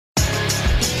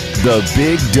The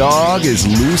big dog is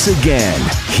loose again.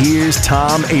 Here's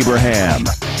Thom Abraham.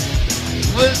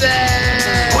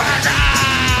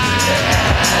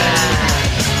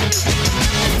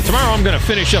 Tomorrow I'm going to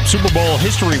finish up Super Bowl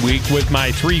History Week with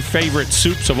my 3 favorite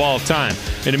Supes of all time.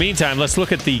 In the meantime, let's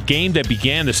look at the game that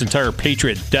began this entire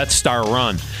Patriot Death Star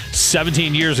run.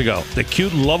 17 years ago, the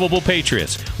cute, lovable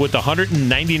Patriots, with the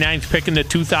 199th pick in the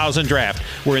 2000 draft,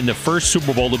 were in the first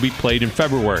Super Bowl to be played in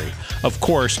February. Of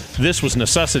course, this was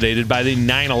necessitated by the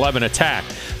 9/11 attack.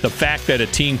 The fact that a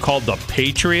team called the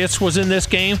Patriots was in this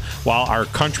game, while our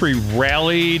country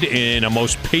rallied in a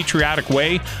most patriotic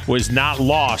way, was not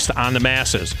lost on the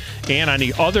masses. And on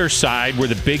the other side were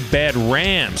the big bad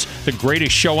Rams, the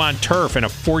greatest show on turf and a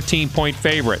 14-point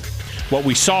favorite. What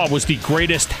we saw was the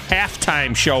greatest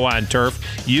halftime show on turf,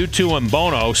 U2 and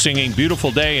Bono singing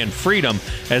Beautiful Day and Freedom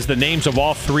as the names of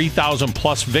all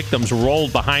 3,000-plus victims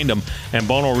rolled behind him, and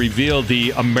Bono revealed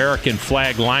the American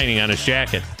flag lining on his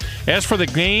jacket. As for the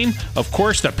game, of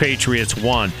course the Patriots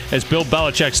won, as Bill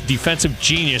Belichick's defensive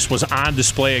genius was on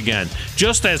display again,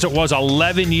 just as it was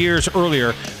 11 years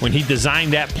earlier when he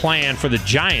designed that plan for the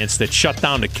Giants that shut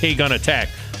down the K-gun attack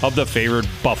of the favored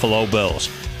Buffalo Bills.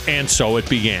 And so it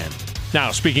began.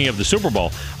 Now, speaking of the Super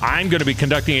Bowl, I'm going to be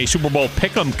conducting a Super Bowl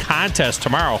Pick'em contest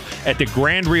tomorrow at the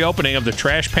grand reopening of the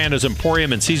Trash Pandas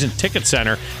Emporium and Season Ticket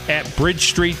Center at Bridge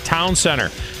Street Town Center.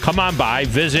 Come on by,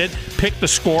 visit, pick the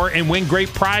score, and win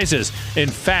great prizes. In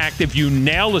fact, if you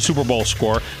nail the Super Bowl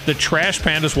score, the Trash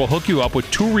Pandas will hook you up with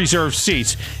 2 reserved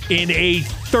seats in a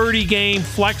 30-game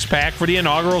flex pack for the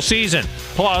inaugural season.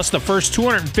 Plus, the first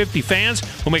 250 fans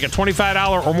who make a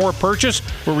 $25 or more purchase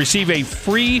will receive a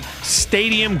free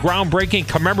stadium groundbreaking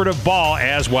commemorative ball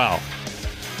as well.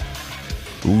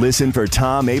 Listen for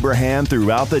Thom Abraham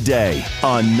throughout the day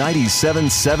on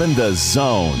 97.7 The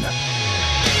Zone.